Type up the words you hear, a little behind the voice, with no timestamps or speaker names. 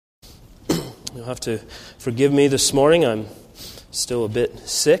You'll have to forgive me this morning. I'm still a bit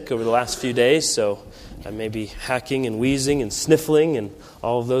sick over the last few days, so I may be hacking and wheezing and sniffling and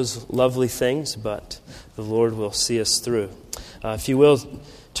all of those lovely things, but the Lord will see us through. If you will,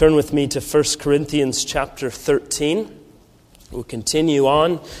 turn with me to 1 Corinthians chapter 13. We'll continue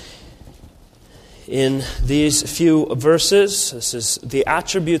on in these few verses. This is the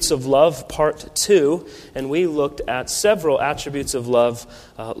attributes of love, part 2, and we looked at several attributes of love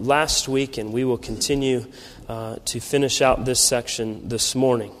last week, and we will continue to finish out this section this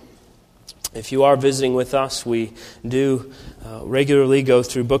morning. If you are visiting with us, we do regularly go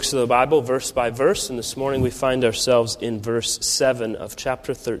through books of the Bible verse by verse, and this morning we find ourselves in verse 7 of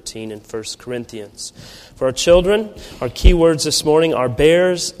chapter 13 in 1 Corinthians. For our children, our key words this morning are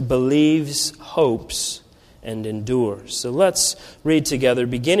bears, believes, hopes, and endures. So let's read together,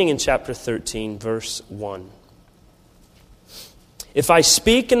 beginning in chapter 13, verse 1. If I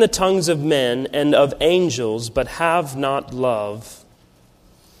speak in the tongues of men and of angels, but have not love,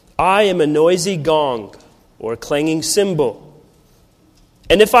 I am a noisy gong or a clanging cymbal.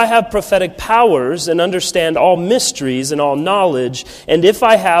 And if I have prophetic powers and understand all mysteries and all knowledge, and if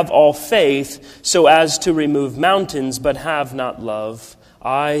I have all faith so as to remove mountains but have not love,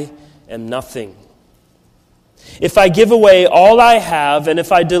 I am nothing. If I give away all I have, and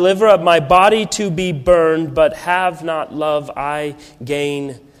if I deliver up my body to be burned but have not love, I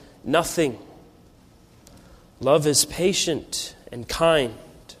gain nothing. Love is patient and kind.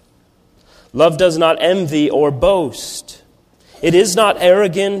 Love does not envy or boast. It is not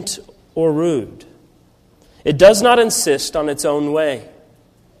arrogant or rude. It does not insist on its own way.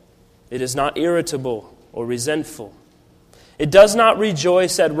 It is not irritable or resentful. It does not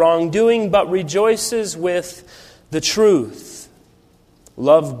rejoice at wrongdoing, but rejoices with the truth.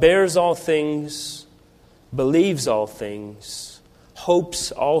 Love bears all things, believes all things,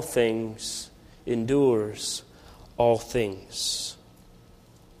 hopes all things, endures all things.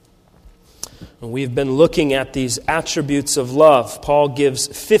 We've been looking at these attributes of love. Paul gives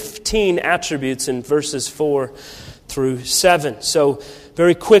 15 attributes in verses 4 through 7. So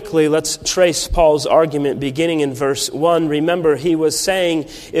very quickly, let's trace Paul's argument beginning in verse 1. Remember, he was saying,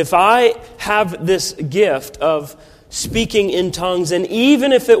 if I have this gift of speaking in tongues, and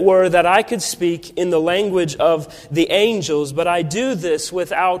even if it were that I could speak in the language of the angels, but I do this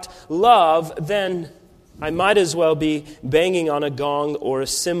without love, then I might as well be banging on a gong or a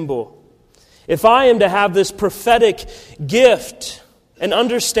cymbal. If I am to have this prophetic gift and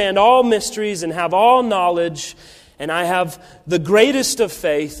understand all mysteries and have all knowledge, and I have the greatest of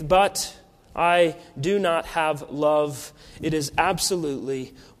faith, but I do not have love, it is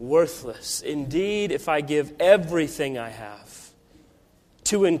absolutely worthless. Indeed, if I give everything I have,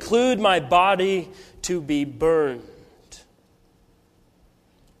 to include my body to be burned,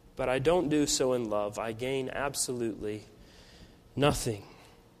 but I don't do so in love, I gain absolutely nothing.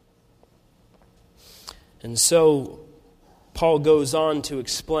 And so Paul goes on to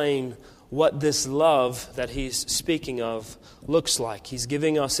explain what this love that he's speaking of looks like. He's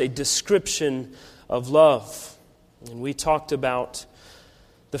giving us a description of love. And we talked about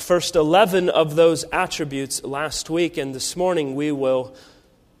the first 11 of those attributes last week, and this morning we will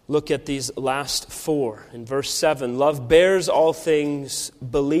look at these last 4. In verse 7, love bears all things,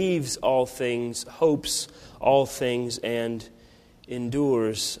 believes all things, hopes all things, and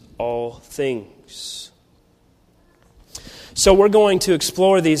endures all things. So we're going to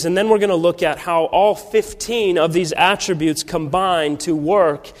explore these, and then we're going to look at how all 15 of these attributes combine to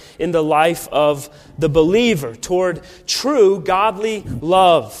work in the life of the believer toward true godly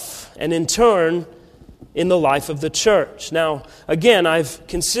love, and in turn, in the life of the church. Now, again, I've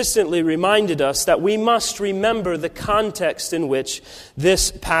consistently reminded us that we must remember the context in which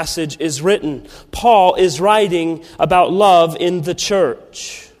this passage is written. Paul is writing about love in the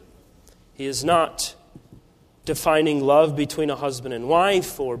church. He is not defining love between a husband and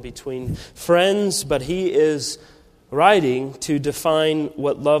wife or between friends, but he is writing to define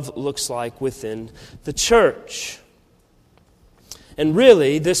what love looks like within the church. And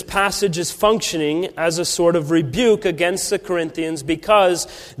really, this passage is functioning as a sort of rebuke against the Corinthians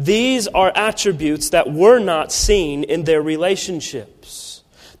because these are attributes that were not seen in their relationships.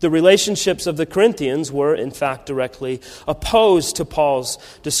 The relationships of the Corinthians were, in fact, directly opposed to Paul's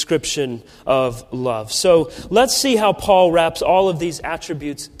description of love. So let's see how Paul wraps all of these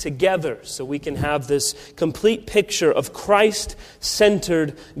attributes together so we can have this complete picture of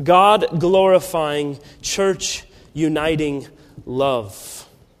Christ-centered, God-glorifying, church-uniting love.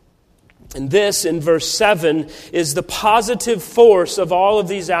 And this, in verse 7, is the positive force of all of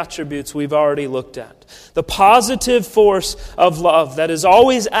these attributes we've already looked at. The positive force of love that is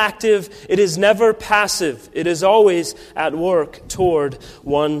always active, it is never passive. It is always at work toward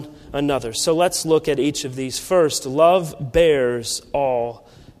one another. So let's look at each of these first. Love bears all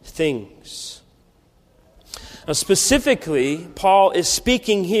things. Now specifically, Paul is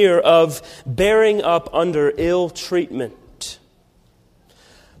speaking here of bearing up under ill treatment.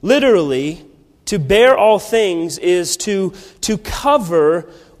 Literally, to bear all things is to cover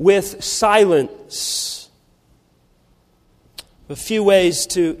with silence. A few ways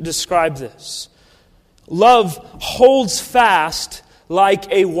to describe this. Love holds fast like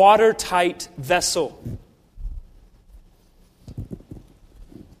a watertight vessel.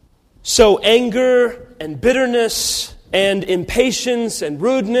 So anger and bitterness and impatience and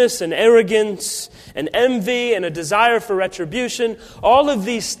rudeness and arrogance and envy and a desire for retribution, all of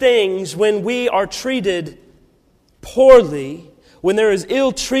these things, when we are treated poorly, when there is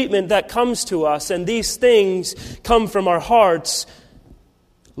ill treatment that comes to us, and these things come from our hearts,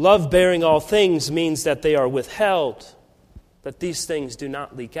 love bearing all things means that they are withheld, that these things do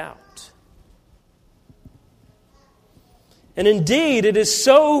not leak out. And indeed, it is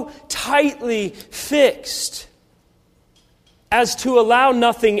so tightly fixed as to allow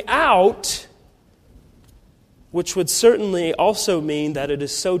nothing out, which would certainly also mean that it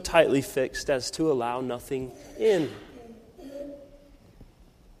is so tightly fixed as to allow nothing in.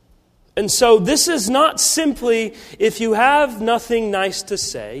 And so this is not simply, if you have nothing nice to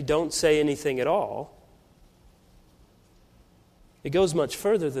say, don't say anything at all. It goes much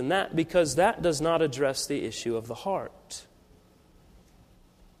further than that, because that does not address the issue of the heart.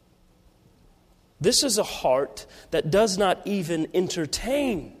 This is a heart that does not even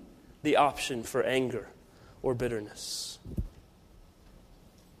entertain the option for anger or bitterness.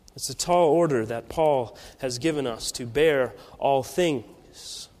 It's a tall order that Paul has given us to bear all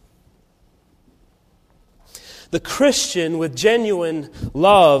things. The Christian with genuine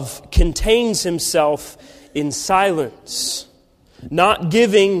love contains himself in silence, not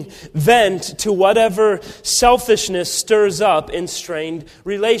giving vent to whatever selfishness stirs up in strained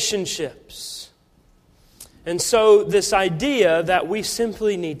relationships. And so this idea that we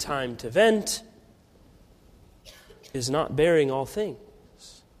simply need time to vent is not bearing all things.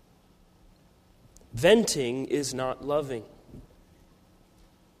 Venting is not loving.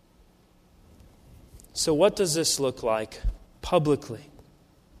 So what does this look like publicly?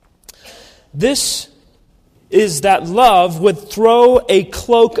 This is that love would throw a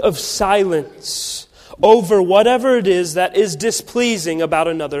cloak of silence over whatever it is that is displeasing about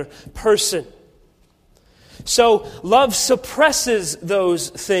another person. So love suppresses those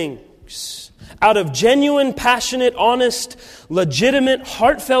things out of genuine, passionate, honest, legitimate,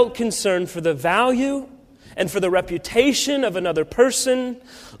 heartfelt concern for the value and for the reputation of another person.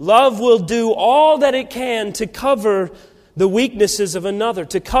 Love will do all that it can to cover the weaknesses of another,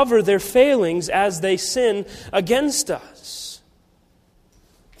 to cover their failings as they sin against us.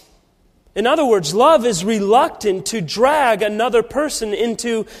 In other words, love is reluctant to drag another person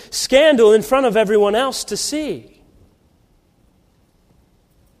into scandal in front of everyone else to see.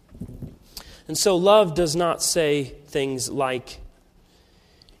 And so love does not say things like,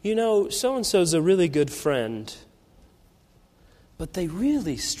 you know, so-and-so's a really good friend, but they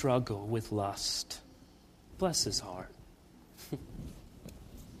really struggle with lust. Bless his heart.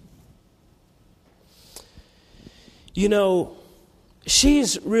 You know,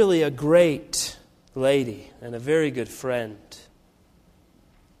 she's really a great lady and a very good friend,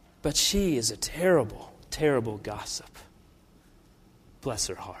 but she is a terrible, terrible gossip. Bless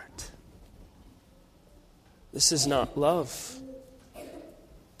her heart. This is not love.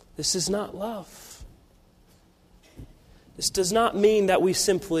 This is not love. This does not mean that we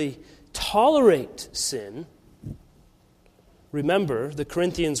simply tolerate sin. Remember, the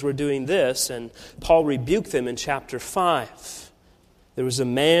Corinthians were doing this, and Paul rebuked them in chapter 5. There was a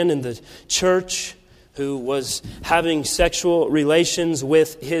man in the church who was having sexual relations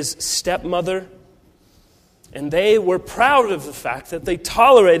with his stepmother, and they were proud of the fact that they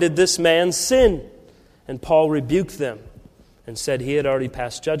tolerated this man's sin. And Paul rebuked them and said he had already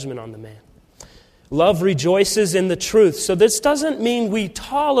passed judgment on the man. Love rejoices in the truth. So this doesn't mean we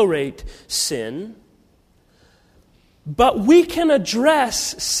tolerate sin, but we can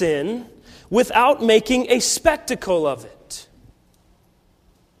address sin without making a spectacle of it.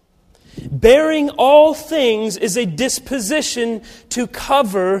 Bearing all things is a disposition to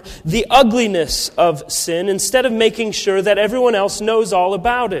cover the ugliness of sin instead of making sure that everyone else knows all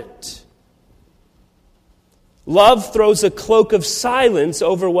about it. Love throws a cloak of silence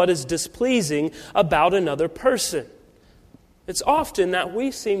over what is displeasing about another person. It's often that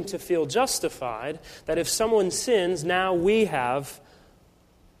we seem to feel justified that if someone sins, now we have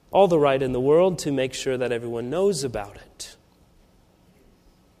all the right in the world to make sure that everyone knows about it.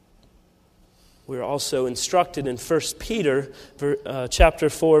 We're also instructed in 1 Peter chapter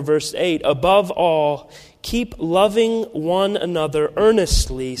 4, verse 8, above all, keep loving one another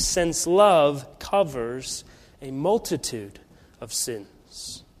earnestly, since love covers a multitude of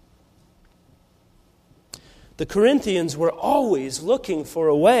sins. The Corinthians were always looking for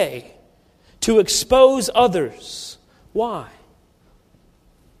a way to expose others. Why?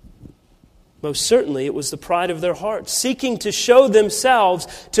 Most certainly it was the pride of their hearts, seeking to show themselves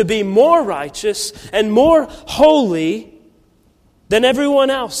to be more righteous and more holy than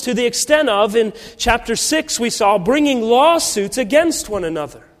everyone else, to the extent of, in chapter 6 we saw, bringing lawsuits against one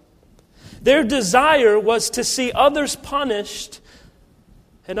another. Their desire was to see others punished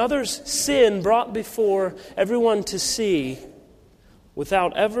and others' sin brought before everyone to see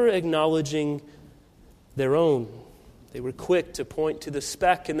without ever acknowledging their own. They were quick to point to the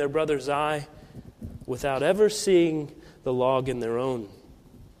speck in their brother's eye without ever seeing the log in their own.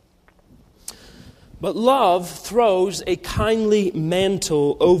 But love throws a kindly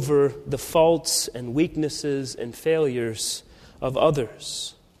mantle over the faults and weaknesses and failures of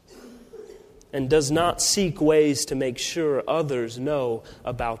others, and does not seek ways to make sure others know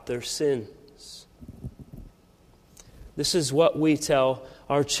about their sins. This is what we tell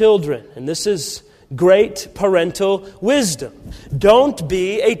our children, and this is great parental wisdom. Don't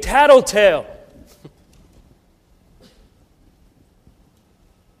be a tattletale.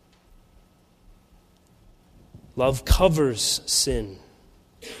 Love covers sin.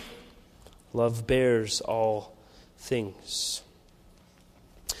 Love bears all things.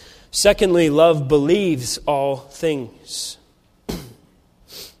 Secondly, love believes all things.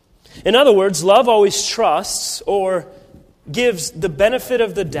 In other words, love always trusts or gives the benefit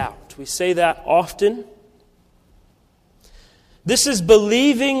of the doubt. We say that often. This is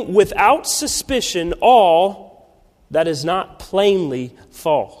believing without suspicion all that is not plainly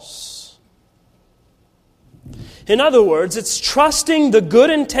false. In other words, it's trusting the good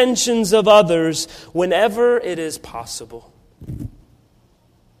intentions of others whenever it is possible.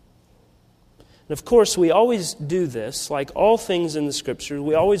 And of course, we always do this, like all things in the Scripture,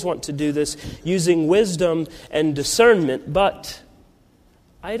 we always want to do this using wisdom and discernment, but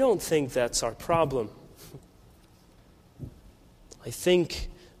I don't think that's our problem. I think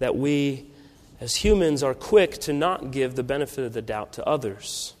that we, as humans, are quick to not give the benefit of the doubt to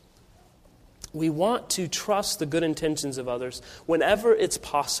others. We want to trust the good intentions of others whenever it's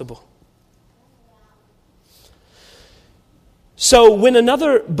possible. So when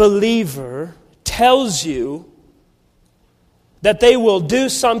another believer tells you that they will do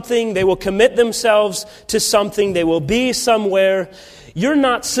something, they will commit themselves to something, they will be somewhere, you're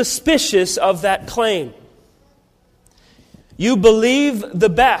not suspicious of that claim. You believe the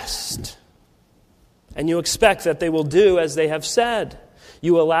best, and you expect that they will do as they have said.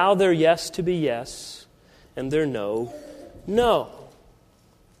 You allow their yes to be yes, and their no, no.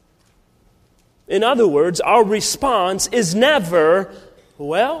 In other words, our response is never,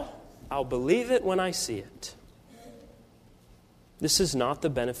 well, I'll believe it when I see it. This is not the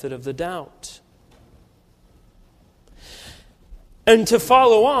benefit of the doubt. And to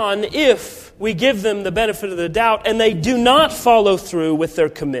follow on, if we give them the benefit of the doubt and they do not follow through with their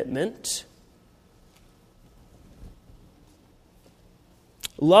commitment,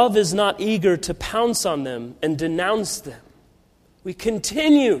 love is not eager to pounce on them and denounce them. We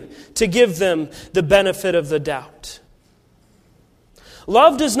continue to give them the benefit of the doubt.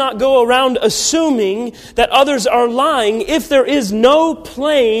 Love does not go around assuming that others are lying if there is no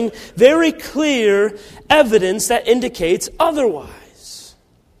plain, very clear evidence that indicates otherwise.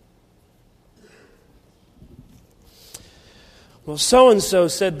 Well, so-and-so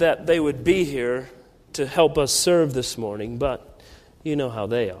said that they would be here to help us serve this morning, but you know how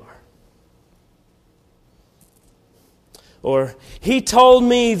they are. Or, he told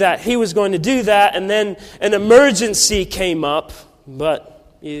me that he was going to do that, and then an emergency came up.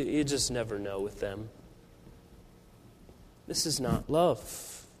 But you just never know with them. This is not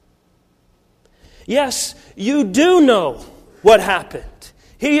love. Yes, you do know what happened.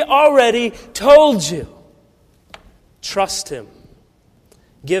 He already told you. Trust him.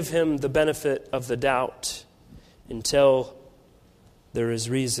 Give him the benefit of the doubt until there is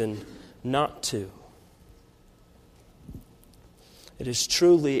reason not to. It is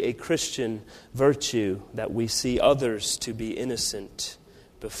truly a Christian virtue that we see others to be innocent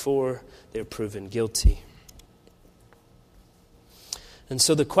before they're proven guilty. And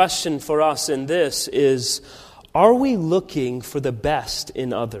so the question for us in this is, are we looking for the best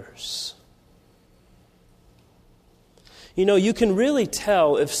in others? You know, you can really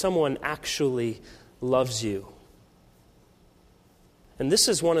tell if someone actually loves you. And this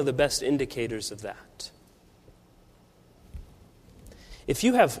is one of the best indicators of that. If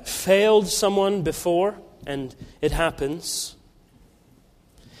you have failed someone before, and it happens,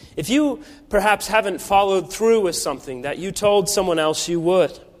 if you perhaps haven't followed through with something that you told someone else you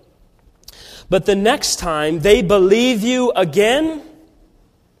would, but the next time they believe you again,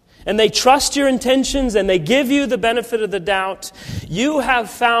 and they trust your intentions, and they give you the benefit of the doubt, you have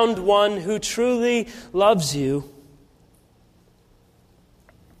found one who truly loves you.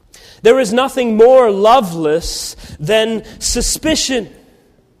 There is nothing more loveless than suspicion.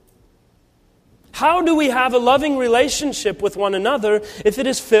 How do we have a loving relationship with one another if it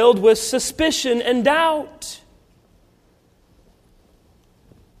is filled with suspicion and doubt?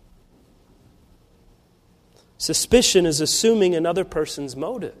 Suspicion is assuming another person's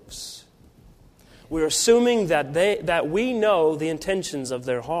motives. We're assuming that we know the intentions of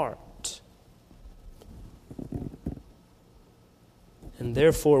their heart. And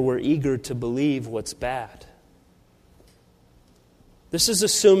therefore we're eager to believe what's bad. This is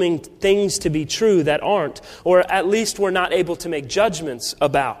assuming things to be true that aren't, or at least we're not able to make judgments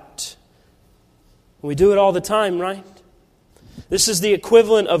about. We do it all the time, right? This is the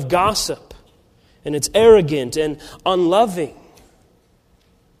equivalent of gossip, and it's arrogant and unloving.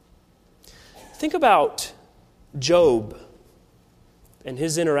 Think about Job and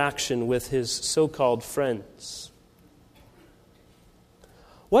his interaction with his so-called friends.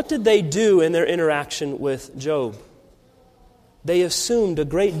 What did they do in their interaction with Job? They assumed a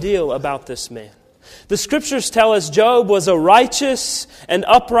great deal about this man. The Scriptures tell us Job was a righteous and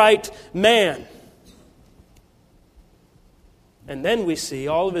upright man. And then we see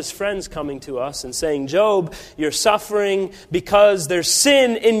all of his friends coming to us and saying, Job, you're suffering because there's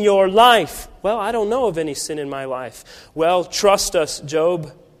sin in your life. Well, I don't know of any sin in my life. Well, trust us,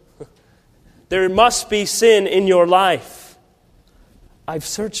 Job. There must be sin in your life. I've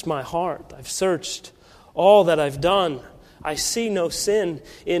searched my heart. I've searched all that I've done. I see no sin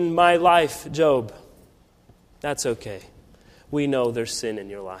in my life, Job. That's okay. We know there's sin in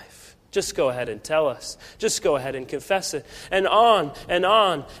your life. Just go ahead and tell us. Just go ahead and confess it. And on and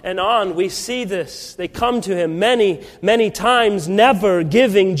on and on. We see this. They come to him many, many times, never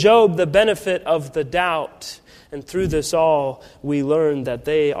giving Job the benefit of the doubt. And through this all, we learn that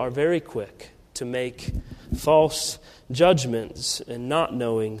they are very quick to make false judgments and not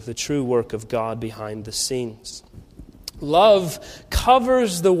knowing the true work of God behind the scenes. Love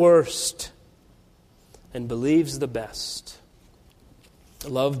covers the worst and believes the best.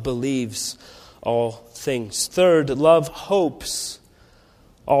 Love believes all things. Third, love hopes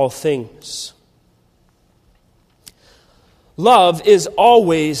all things. Love is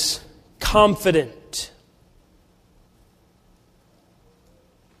always confident.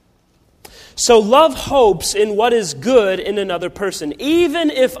 So love hopes in what is good in another person, even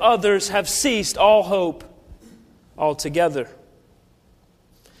if others have ceased all hope altogether.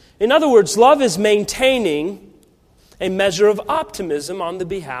 In other words, love is maintaining a measure of optimism on the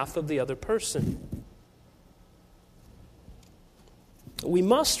behalf of the other person. We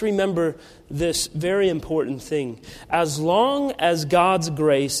must remember this very important thing. As long as God's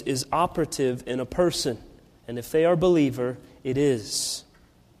grace is operative in a person, and if they are a believer, it is.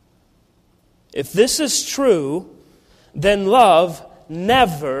 If this is true, then love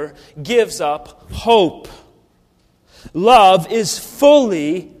never gives up hope. Love is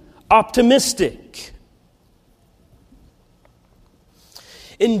fully optimistic.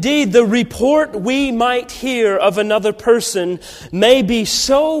 Indeed, the report we might hear of another person may be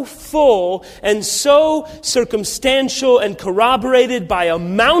so full and so circumstantial and corroborated by a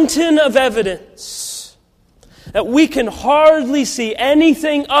mountain of evidence that we can hardly see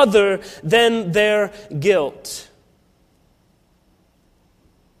anything other than their guilt.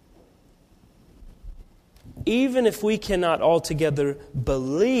 Even if we cannot altogether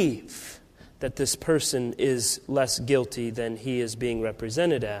believe that this person is less guilty than he is being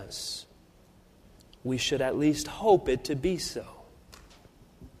represented as, we should at least hope it to be so.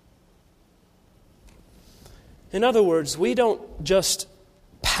 In other words, we don't just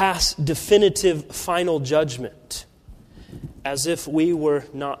pass definitive final judgment as if we were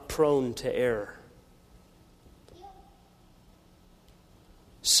not prone to error.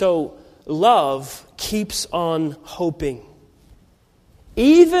 So, love keeps on hoping,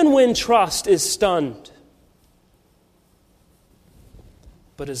 even when trust is stunned.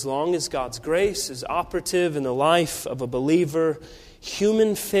 But as long as God's grace is operative in the life of a believer,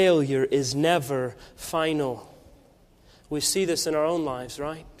 human failure is never final. We see this in our own lives,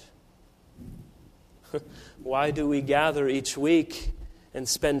 right? Why do we gather each week and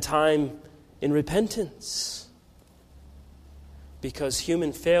spend time in repentance? Because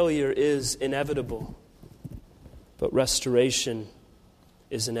human failure is inevitable, but restoration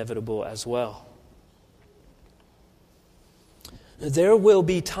is inevitable as well. There will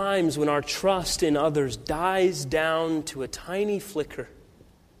be times when our trust in others dies down to a tiny flicker,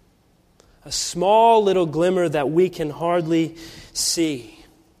 a small little glimmer that we can hardly see.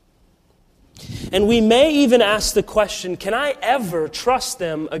 And we may even ask the question, can I ever trust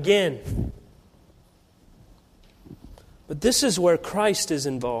them again? But this is where Christ is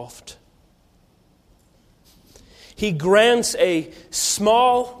involved. He grants a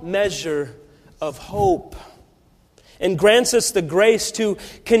small measure of hope and grants us the grace to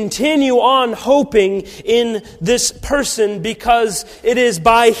continue on hoping in this person because it is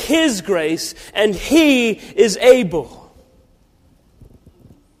by His grace and He is able.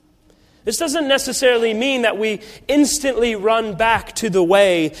 This doesn't necessarily mean that we instantly run back to the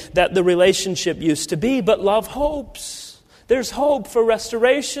way that the relationship used to be, but love hopes. There's hope for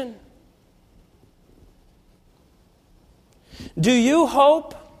restoration. Do you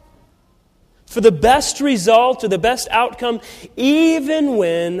hope for the best result or the best outcome, even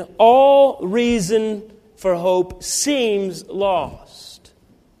when all reason for hope seems lost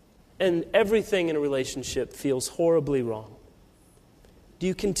and everything in a relationship feels horribly wrong? Do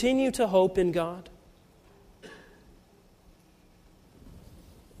you continue to hope in God?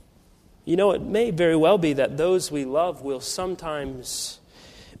 You know, it may very well be that those we love will sometimes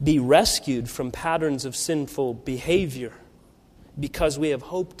be rescued from patterns of sinful behavior because we have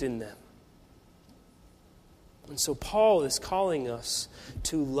hoped in them. And so Paul is calling us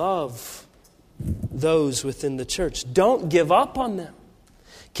to love those within the church. Don't give up on them.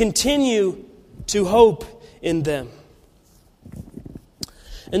 Continue to hope in them.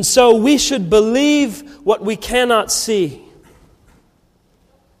 And so we should believe what we cannot see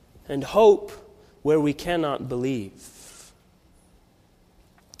and hope where we cannot believe.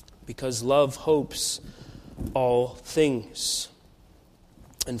 Because love hopes all things.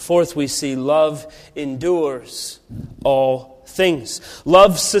 And fourth, we see love endures all things.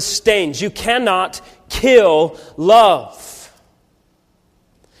 Love sustains. You cannot kill love.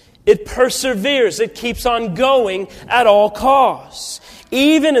 It perseveres. It keeps on going at all costs.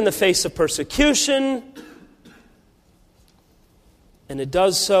 Even in the face of persecution. And it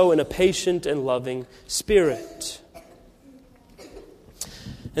does so in a patient and loving spirit.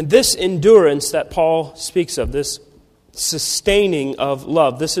 And this endurance that Paul speaks of, this sustaining of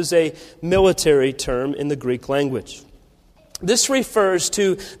love, this is a military term in the Greek language. This refers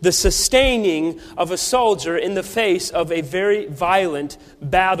to the sustaining of a soldier in the face of a very violent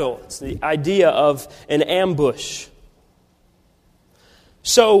battle. It's the idea of an ambush.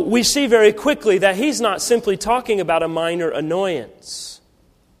 So we see very quickly that he's not simply talking about a minor annoyance.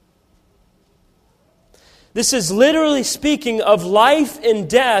 This is literally speaking of life and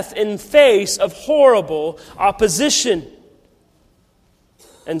death in face of horrible opposition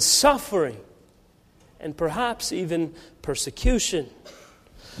and suffering and perhaps even persecution.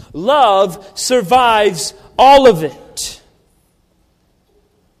 Love survives all of it.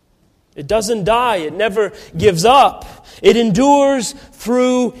 It doesn't die. It never gives up. It endures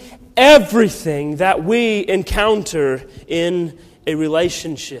through everything that we encounter in a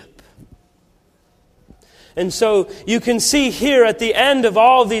relationship. And so you can see here at the end of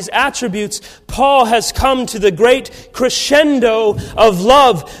all of these attributes, Paul has come to the great crescendo of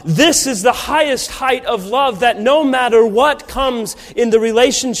love. This is the highest height of love, that no matter what comes in the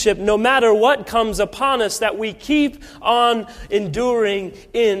relationship, no matter what comes upon us, that we keep on enduring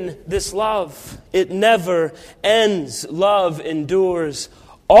in this love. It never ends. Love endures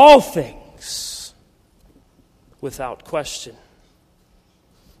all things without question.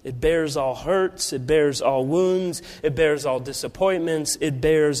 It bears all hurts, it bears all wounds, it bears all disappointments, it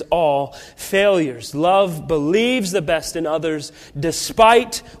bears all failures. Love believes the best in others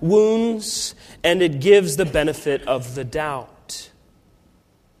despite wounds, and it gives the benefit of the doubt.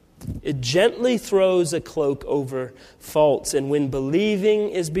 It gently throws a cloak over faults, and when believing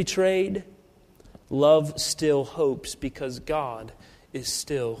is betrayed, love still hopes because God is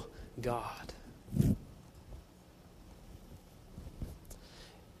still God.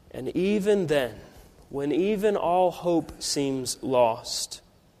 And even then, when even all hope seems lost,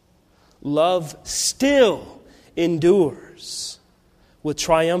 love still endures with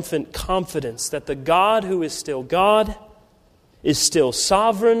triumphant confidence that the God who is still God is still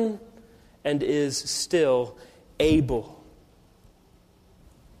sovereign and is still able.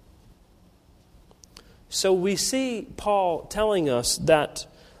 So we see Paul telling us that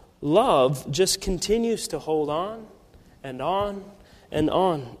love just continues to hold on and on and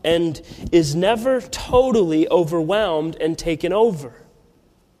on, and is never totally overwhelmed and taken over.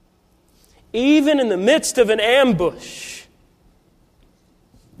 Even in the midst of an ambush,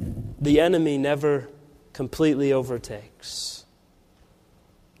 the enemy never completely overtakes.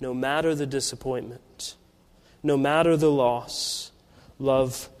 No matter the disappointment, no matter the loss,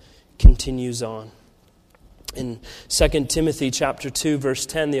 love continues on. In 2 Timothy chapter 2, verse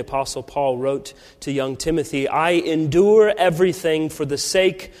 10, the Apostle Paul wrote to young Timothy, I endure everything for the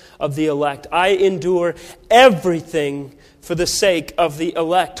sake of the elect. I endure everything for the sake of the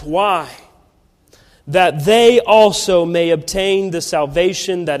elect. Why? That they also may obtain the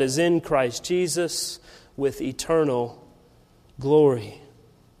salvation that is in Christ Jesus with eternal glory.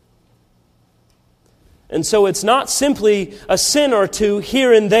 And so it's not simply a sin or two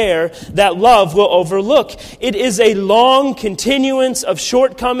here and there that love will overlook. It is a long continuance of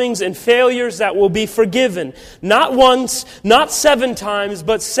shortcomings and failures that will be forgiven. Not once, not 7 times,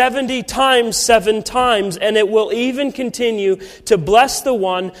 but 70 times 7 times. And it will even continue to bless the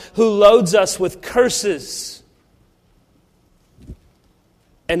one who loads us with curses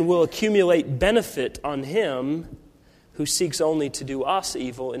and will accumulate benefit on him who seeks only to do us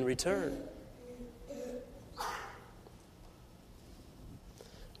evil in return.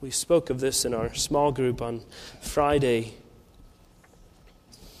 We spoke of this in our small group on Friday.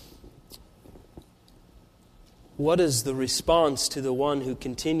 What is the response to the one who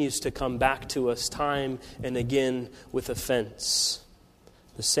continues to come back to us time and again with offense?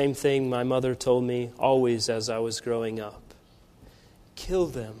 The same thing my mother told me always as I was growing up. Kill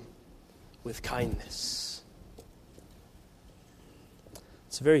them with kindness.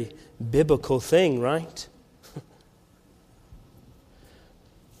 It's a very biblical thing, right?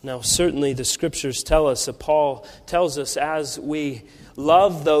 Now, certainly the Scriptures tell us, Paul tells us, as we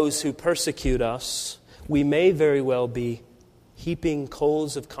love those who persecute us, we may very well be heaping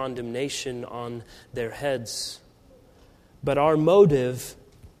coals of condemnation on their heads. But our motive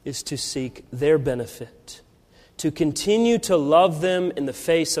is to seek their benefit, to continue to love them in the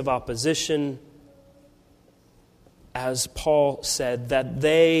face of opposition, as Paul said, that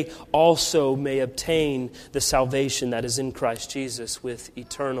they also may obtain the salvation that is in Christ Jesus with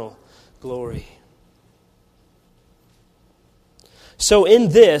eternal glory. So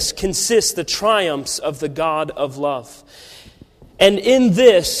in this consists the triumphs of the God of love. And in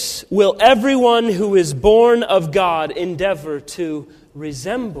this will everyone who is born of God endeavor to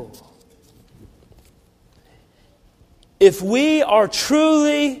resemble. If we are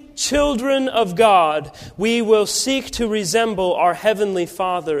truly children of God, we will seek to resemble our Heavenly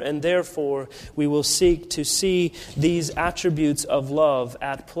Father, and therefore we will seek to see these attributes of love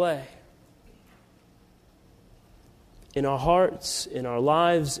at play. In our hearts, in our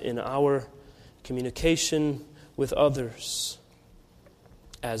lives, in our communication with others,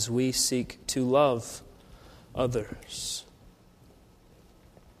 as we seek to love others.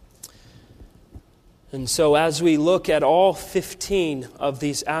 And so as we look at all 15 of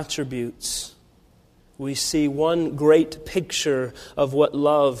these attributes, we see one great picture of what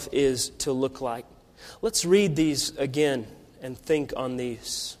love is to look like. Let's read these again and think on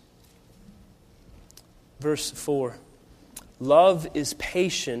these. Verse 4. Love is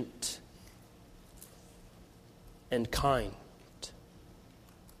patient and kind.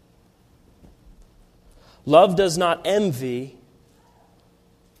 Love does not envy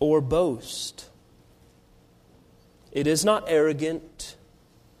or boast. It is not arrogant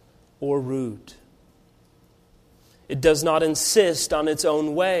or rude. It does not insist on its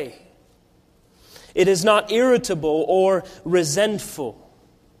own way. It is not irritable or resentful.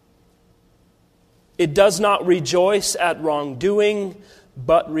 It does not rejoice at wrongdoing,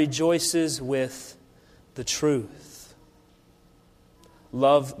 but rejoices with the truth.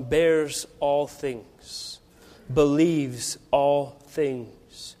 Love bears all things, believes all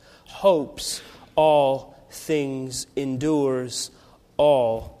things, hopes all things, endures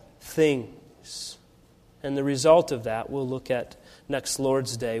all things. And the result of that, we'll look at next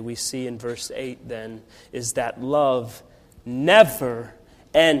Lord's Day, we see in verse 8 then, is that love never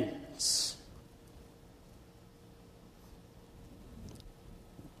ends.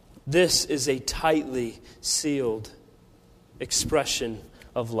 This is a tightly sealed expression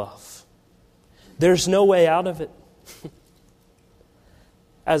of love. There's no way out of it.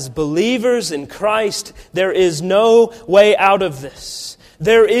 As believers in Christ, there is no way out of this.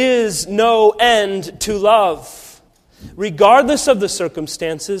 There is no end to love. regardless of the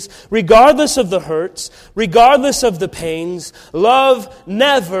circumstances, regardless of the hurts, regardless of the pains. Love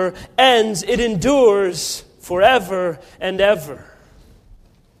never ends. It endures forever and ever.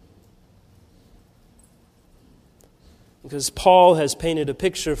 Because Paul has painted a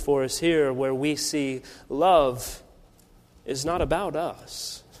picture for us here where we see love is not about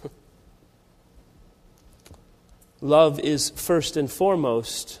us. Love is first and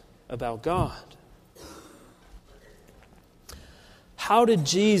foremost about God. How did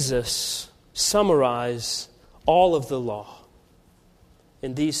Jesus summarize all of the law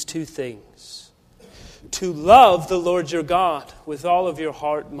in these two things? To love the Lord your God with all of your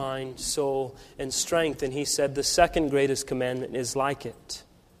heart, mind, soul, and strength. And he said the second greatest commandment is like it.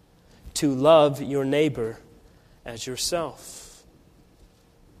 To love your neighbor as yourself.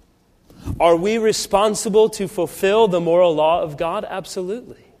 Are we responsible to fulfill the moral law of God?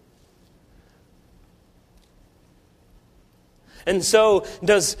 Absolutely. And so,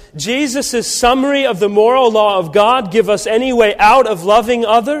 does Jesus' summary of the moral law of God give us any way out of loving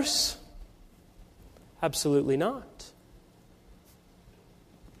others? Absolutely not.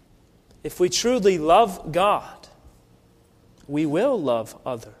 If we truly love God, we will love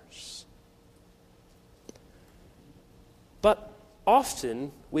others. But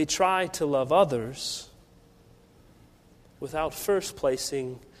often we try to love others without first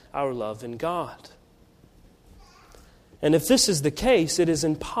placing our love in God. And if this is the case, it is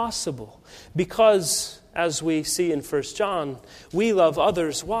impossible. Because, as we see in 1 John, we love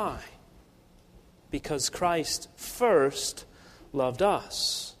others. Why? Because Christ first loved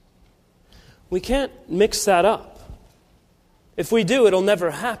us. We can't mix that up. If we do, it'll never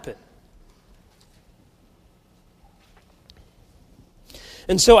happen.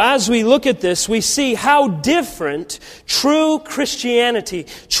 And so as we look at this, we see how different true Christianity,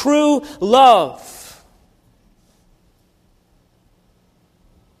 true love,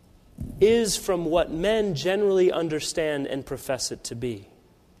 is from what men generally understand and profess it to be.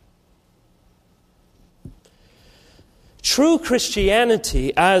 True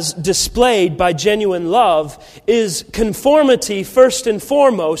Christianity, as displayed by genuine love, is conformity first and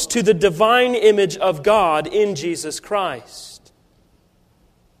foremost to the divine image of God in Jesus Christ.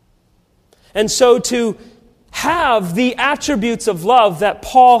 And so to have the attributes of love that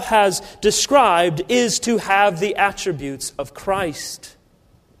Paul has described is to have the attributes of Christ.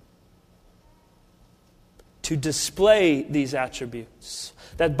 To display these attributes,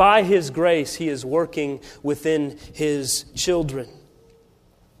 that by His grace He is working within His children.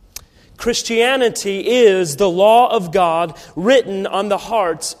 Christianity is the law of God written on the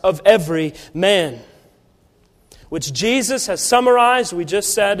hearts of every man, which Jesus has summarized, we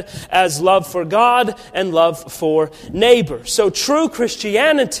just said, as love for God and love for neighbor. So true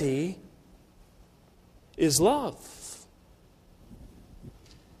Christianity is love.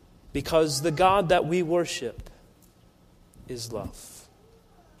 Because the God that we worship is love.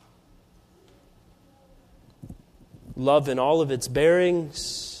 Love in all of its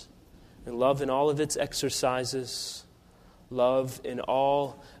bearings, and love in all of its exercises, love in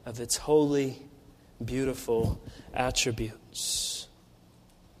all of its holy, beautiful attributes.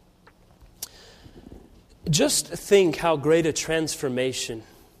 Just think how great a transformation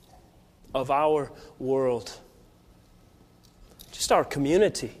of our world, just our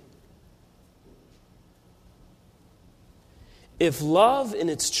community, if love in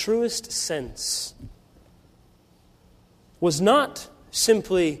its truest sense was not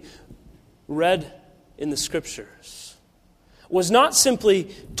simply read in the Scriptures, was not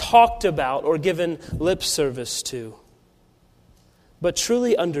simply talked about or given lip service to, but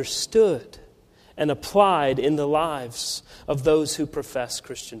truly understood and applied in the lives of those who profess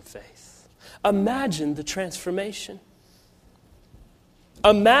Christian faith. Imagine the transformation.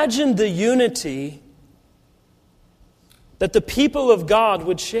 Imagine the unity that the people of God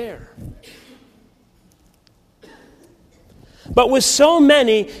would share. But with so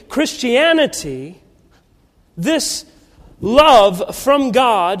many, Christianity, this love from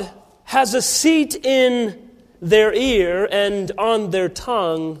God has a seat in their ear and on their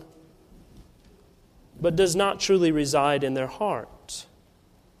tongue, but does not truly reside in their heart.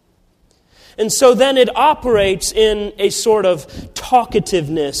 And so then it operates in a sort of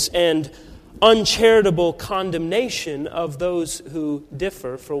talkativeness and uncharitable condemnation of those who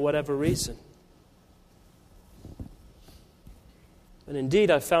differ for whatever reason. And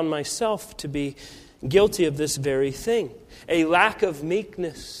indeed, I found myself to be guilty of this very thing. A lack of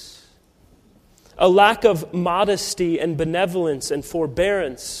meekness, a lack of modesty and benevolence and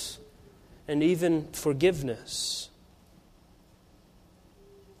forbearance, and even forgiveness.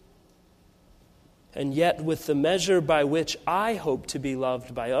 and yet with the measure by which I hope to be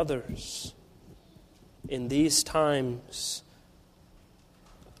loved by others. In these times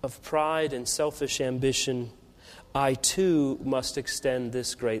of pride and selfish ambition, I too must extend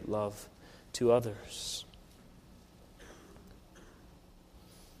this great love to others.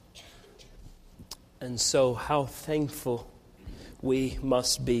 And so, how thankful we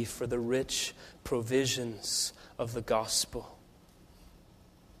must be for the rich provisions of the gospel.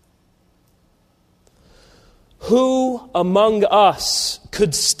 Who among us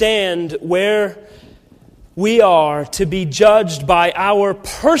could stand where we are to be judged by our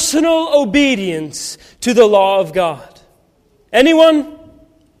personal obedience to the law of God? Anyone?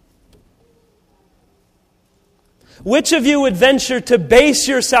 Which of you would venture to base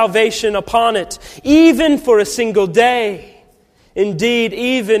your salvation upon it, even for a single day? Indeed,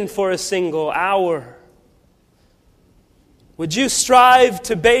 even for a single hour? Would you strive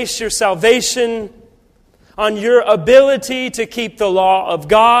to base your salvation on your ability to keep the law of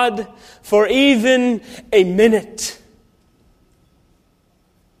God for even a minute?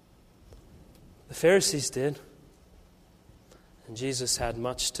 The Pharisees did. And Jesus had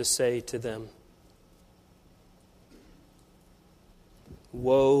much to say to them.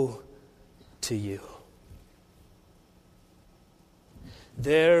 Woe to you.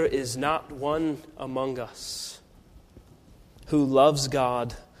 There is not one among us who loves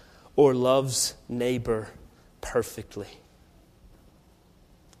God or loves neighbor perfectly.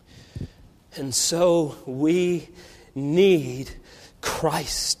 And so we need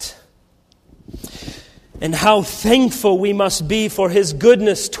Christ. And how thankful we must be for His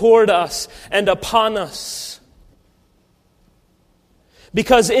goodness toward us and upon us.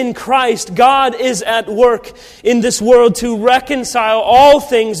 Because in Christ, God is at work in this world to reconcile all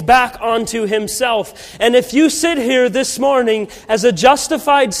things back onto Himself. And if you sit here this morning as a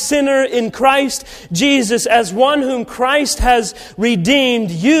justified sinner in Christ Jesus, as one whom Christ has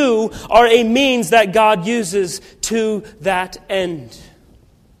redeemed, you are a means that God uses to that end.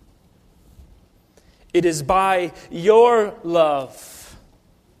 It is by your love,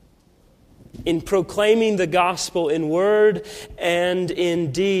 in proclaiming the gospel in word and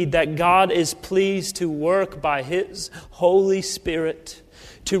in deed, that God is pleased to work by His Holy Spirit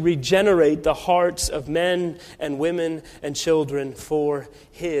to regenerate the hearts of men and women and children for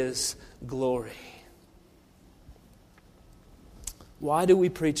His glory. Why do we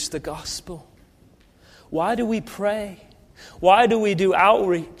preach the gospel? Why do we pray? Why do we do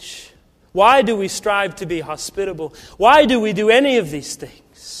outreach? Why do we strive to be hospitable? Why do we do any of these things?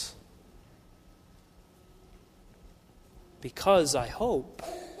 Because I hope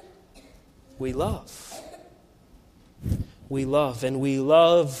we love. We love, and we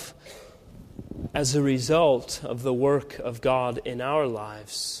love as a result of the work of God in our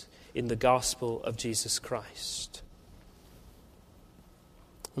lives in the gospel of Jesus Christ.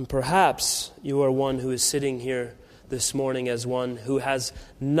 And perhaps you are one who is sitting here this morning as one who has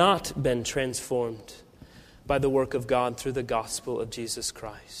not been transformed by the work of God through the gospel of Jesus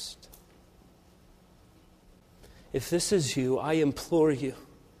Christ. If this is you, I implore you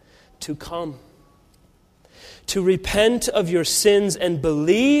to come, to repent of your sins and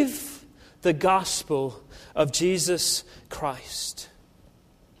believe the gospel of Jesus Christ.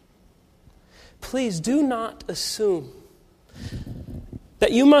 Please do not assume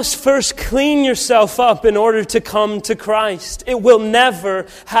that you must first clean yourself up in order to come to Christ. It will never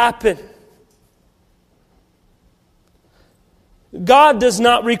happen. God does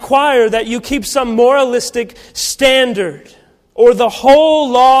not require that you keep some moralistic standard or the whole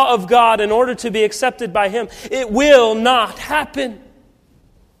law of God in order to be accepted by Him. It will not happen.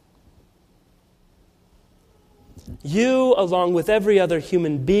 You, along with every other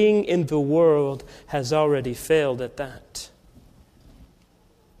human being in the world, has already failed at that.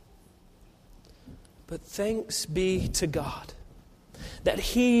 But thanks be to God that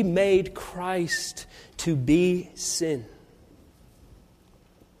He made Christ to be sin.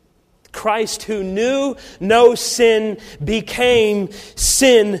 Christ, who knew no sin, became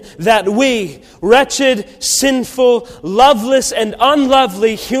sin that we, wretched, sinful, loveless, and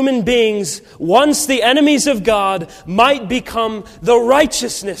unlovely human beings, once the enemies of God, might become the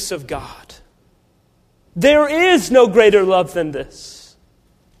righteousness of God. There is no greater love than this.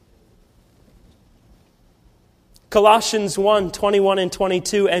 Colossians 1:21 and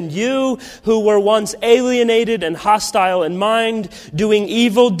 22, and you who were once alienated and hostile in mind, doing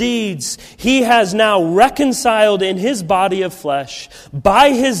evil deeds, He has now reconciled in His body of flesh by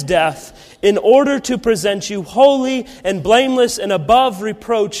His death, in order to present you holy and blameless and above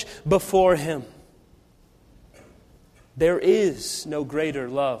reproach before Him. There is no greater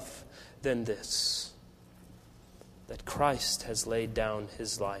love than this, that Christ has laid down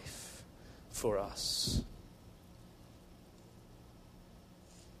his life for us.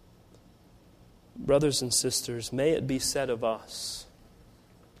 Brothers and sisters, may it be said of us,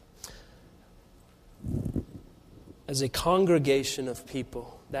 as a congregation of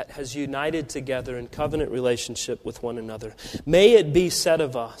people that has united together in covenant relationship with one another, may it be said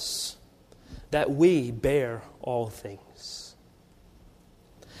of us that we bear all things,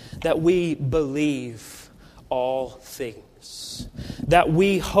 that we believe all things, that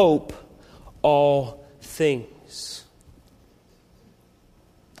we hope all things,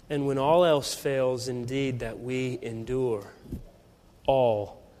 and when all else fails, indeed, that we endure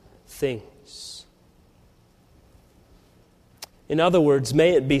all things. In other words, may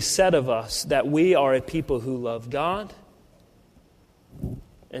it be said of us that we are a people who love God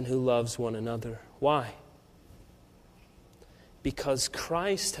and who loves one another. Why? Because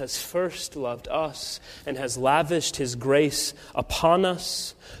Christ has first loved us and has lavished his grace upon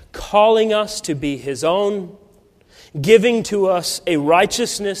us, calling us to be his own, giving to us a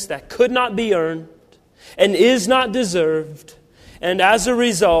righteousness that could not be earned and is not deserved, and as a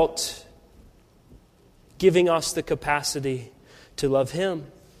result, giving us the capacity to love him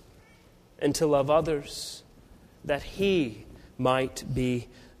and to love others, that he might be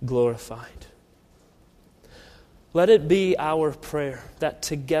glorified. Let it be our prayer that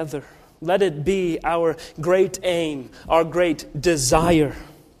together, let it be our great aim, our great desire,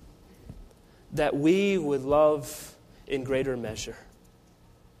 that we would love in greater measure,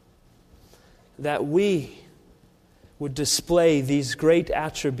 that we would display these great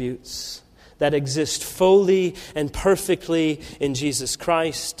attributes that exist fully and perfectly in Jesus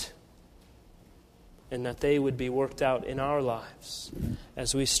Christ, and that they would be worked out in our lives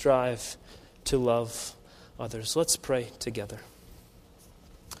as we strive to love others. Let's pray together.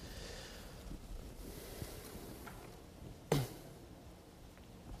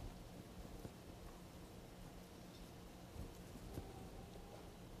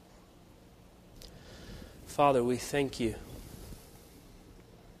 Father, we thank you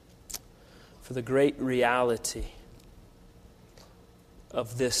for the great reality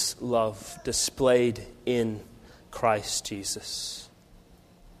of this love displayed in Christ Jesus.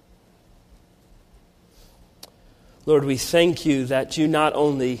 Lord, we thank you that you not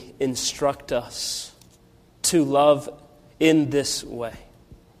only instruct us to love in this way,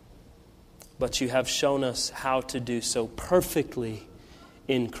 but you have shown us how to do so perfectly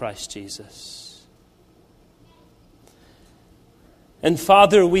in Christ Jesus. And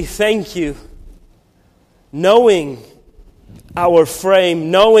Father, we thank you, knowing our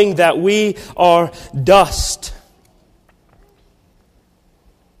frame, knowing that we are dust,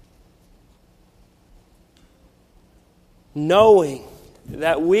 knowing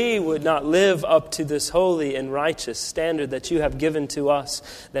that we would not live up to this holy and righteous standard that you have given to us,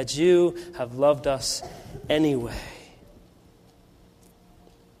 that you have loved us anyway.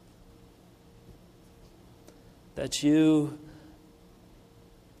 That you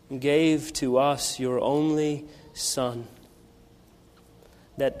gave to us your only Son,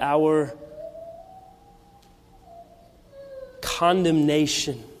 that our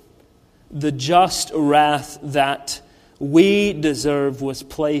condemnation, the just wrath that we deserve, was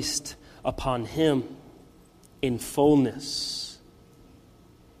placed upon him in fullness,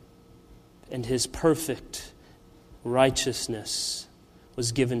 and his perfect righteousness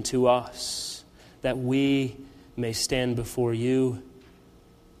was given to us, that we may stand before you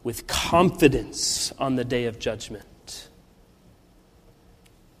with confidence on the day of judgment,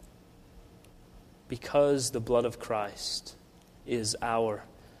 because the blood of Christ is our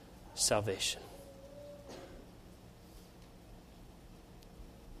salvation.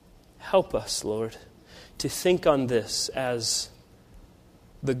 Help us, Lord, to think on this as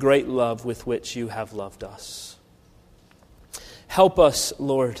the great love with which you have loved us. Help us,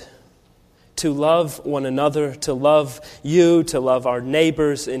 Lord, to love one another, to love you, to love our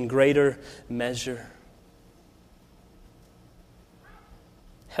neighbors in greater measure.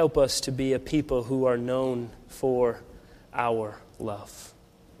 Help us to be a people who are known for our love.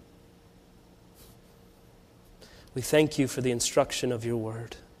 We thank you for the instruction of your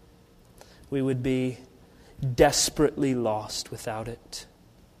word. We would be desperately lost without it.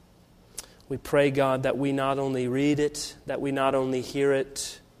 We pray, God, that we not only read it, that we not only hear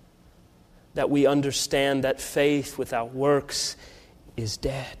it, that we understand that faith without works is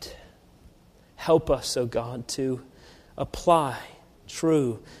dead. Help us, O God, to apply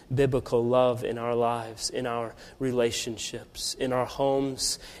true biblical love in our lives, in our relationships, in our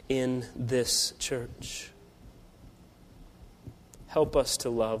homes, in this church. help us to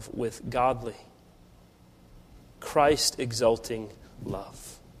love with godly, Christ-exalting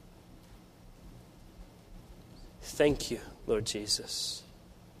love. Thank you, Lord Jesus,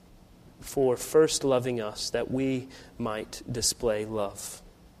 for first loving us that we might display love.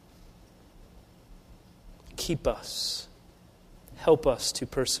 Keep us. Help us to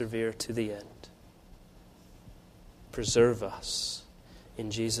persevere to the end. Preserve us.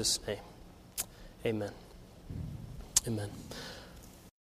 In Jesus' name, amen. Amen.